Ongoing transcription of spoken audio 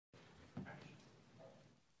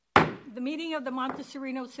The meeting of the Monte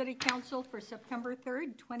Sereno City Council for September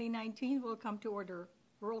 3rd, 2019 will come to order.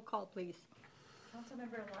 Roll call, please.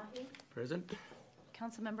 Councilmember Lahi. Present.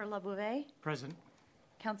 Councilmember Labouvet. Present.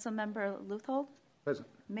 Councilmember Luthold. Present.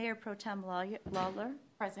 Mayor Pro Tem Lawler.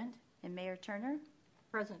 Present. And Mayor Turner.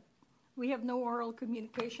 Present. We have no oral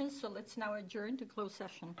communications, so let's now adjourn to closed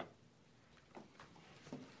session.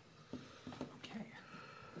 Okay.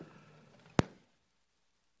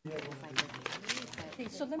 Okay,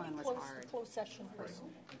 so let me close the closed session first.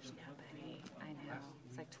 I know.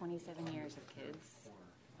 It's like 27 years of kids.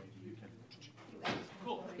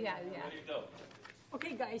 Cool. Yeah.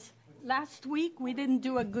 Okay, guys. Last week we didn't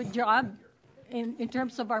do a good job in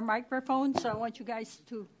terms of our microphone, so I want you guys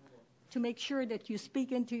to make sure that you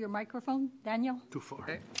speak into your microphone. Daniel? Too far.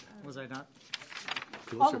 Okay. Was I not?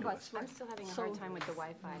 All of us. I'm still having a hard time with the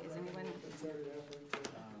Wi-Fi. Is anyone?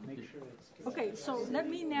 Okay, so let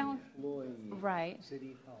me now. Right.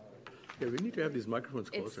 Yeah, we need to have these microphones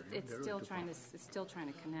closer. It's still trying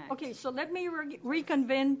to connect. Okay, so let me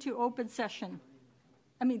reconvene to open session.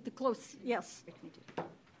 I mean, to close, yes.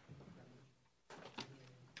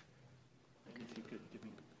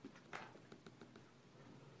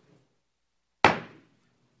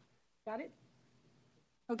 Got it?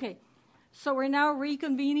 Okay, so we're now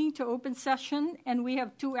reconvening to open session, and we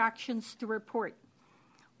have two actions to report.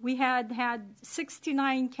 We had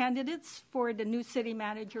 69 candidates for the new city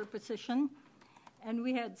manager position, and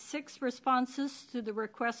we had 6 responses to the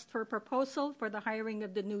request for proposal for the hiring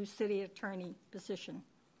of the new city attorney position.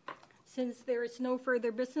 Since there is no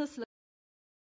further business,